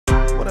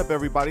up,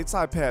 everybody? It's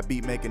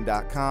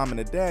ipadbeatmaking.com,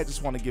 and today I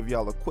just want to give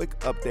y'all a quick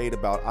update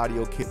about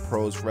AudioKit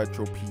Pro's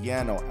Retro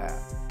Piano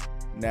app.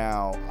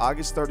 Now,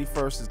 August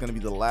 31st is going to be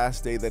the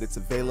last day that it's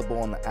available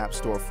on the App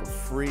Store for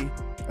free.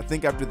 I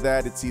think after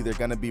that, it's either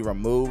going to be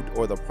removed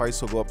or the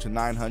price will go up to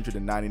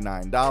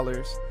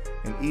 $999.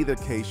 In either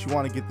case, you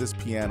want to get this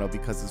piano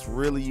because it's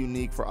really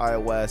unique for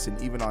iOS,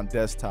 and even on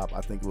desktop,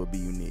 I think it would be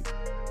unique.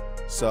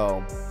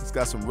 So it's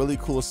got some really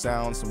cool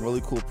sounds, some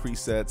really cool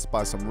presets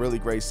by some really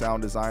great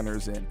sound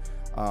designers and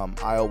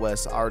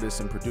iOS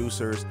artists and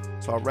producers.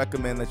 So I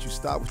recommend that you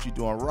stop what you're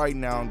doing right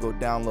now and go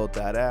download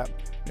that app.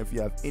 And if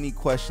you have any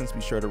questions, be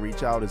sure to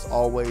reach out. As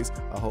always,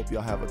 I hope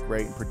y'all have a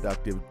great and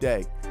productive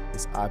day.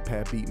 It's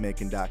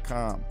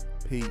ipadbeatmaking.com.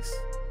 Peace.